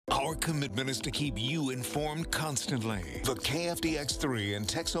Our commitment is to keep you informed constantly. The KFDX3 and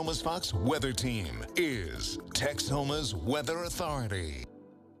Texoma's Fox weather team is Texoma's Weather Authority.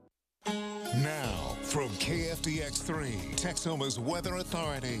 Now, from KFDX3, Texoma's Weather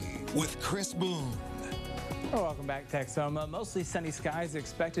Authority with Chris Boone. Welcome back, Texoma. Mostly sunny skies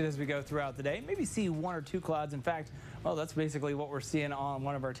expected as we go throughout the day. Maybe see one or two clouds. In fact, well, that's basically what we're seeing on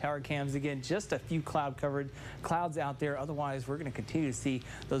one of our tower cams. Again, just a few clouds out there. Otherwise, we're going to continue to see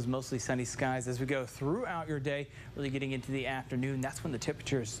those mostly sunny skies as we go throughout your day, really getting into the afternoon. That's when the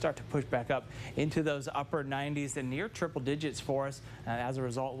temperatures start to push back up into those upper 90s and near triple digits for us. As a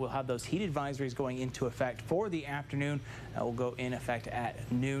result, we'll have those heat advisories going into effect for the afternoon. Will go in effect at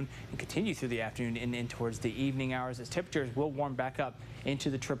noon and continue through the afternoon and in towards the evening hours as temperatures will warm back up into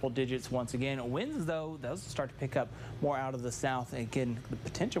the triple digits once again. Winds, though, those start to pick up more out of the south. Again, the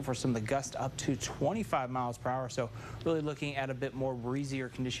potential for some of the gusts up to 25 miles per hour. So really looking at a bit more breezier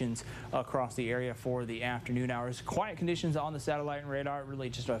conditions across the area for the afternoon hours. Quiet conditions on the satellite and radar, really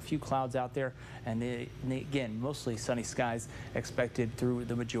just a few clouds out there. And again, mostly sunny skies expected through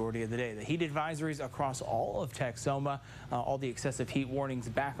the majority of the day. The heat advisories across all of Texoma, all the excessive heat warnings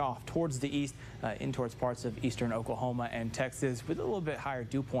back off towards the east, in towards parts of eastern Oklahoma and Texas with a little bit higher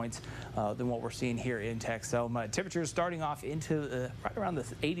dew points than what we're seeing here in Texoma. Temperatures starting off into right around the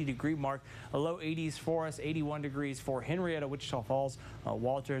 80-degree mark, a low 80s for us, 81 degrees for Henrietta, Wichita Falls,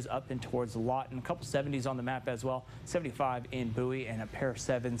 Walters up in towards Lawton, a couple 70s on the map as well, 75 in Bowie, and a pair of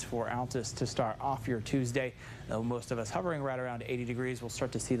 7s for Altus to start off your Tuesday. Though most of us hovering right around 80 degrees, we'll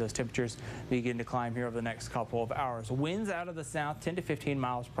start to see those temperatures begin to climb here over the next couple of hours. Winds out of the south, 10 to 15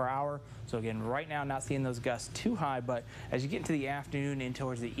 miles per hour. So again, right now not seeing those gusts too high, but as you get into the afternoon and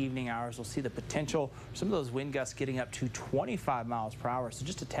towards the evening hours, we'll see the potential for some of those wind gusts getting up to 25 miles per hour. So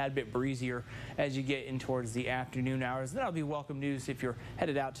just a tad bit breezier as you get in towards the afternoon hours. That'll be welcome news if you're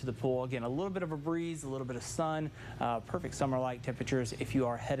headed out to the pool. Again, a little bit of a breeze, a little bit of sun, perfect summer-like temperatures if you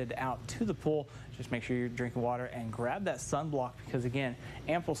are headed out to the pool. Just make sure you're drinking water and grab that sunblock because, again,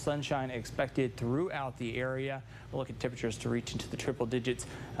 ample sunshine expected throughout the area. We'll look at temperatures to reach into the triple digits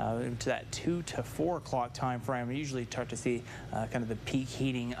into that 2 to 4 o'clock time frame. We usually start to see kind of the peak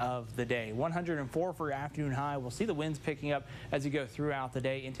heating of the day. 104 for your afternoon high. We'll see the winds picking up as you go throughout the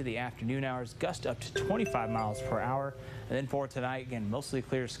day into the afternoon hours, gust up to 25 miles per hour. And then for tonight, again, mostly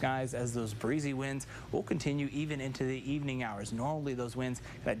clear skies as those breezy winds will continue even into the evening hours. Normally those winds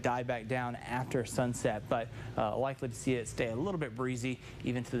kind of die back down after sunset, but likely to see it stay a little bit breezy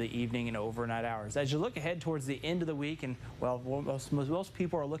even to the evening and overnight hours. As you look ahead towards the end of the week, and well, what most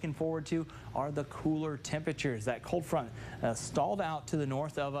people are looking forward to are the cooler temperatures. That cold front stalled out to the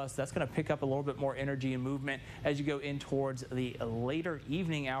north of us. That's going to pick up a little bit more energy and movement as you go in towards the later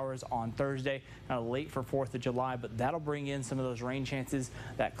evening hours on Thursday. Kind of late for 4th of July, but that'll bring in some of those rain chances,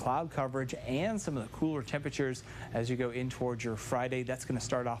 that cloud coverage, and some of the cooler temperatures as you go in towards your Friday. That's going to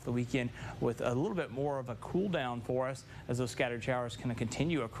start off the weekend with a little bit more of a cool down for us as those scattered showers kind of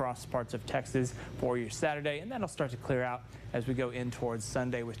continue across parts of Texas for your Saturday, and that'll start to clear out as we go in towards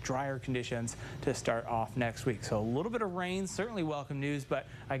Sunday with drier conditions to start off next week. So a little bit of rain, certainly welcome news, but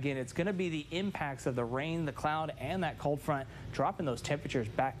again, it's going to be the impacts of the rain, the cloud, and that cold front dropping those temperatures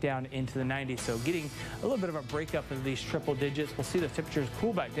back down into the 90s. So getting a little bit of a breakup of these triple digits. We'll see the temperatures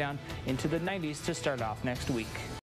cool back down into the 90s to start off next week.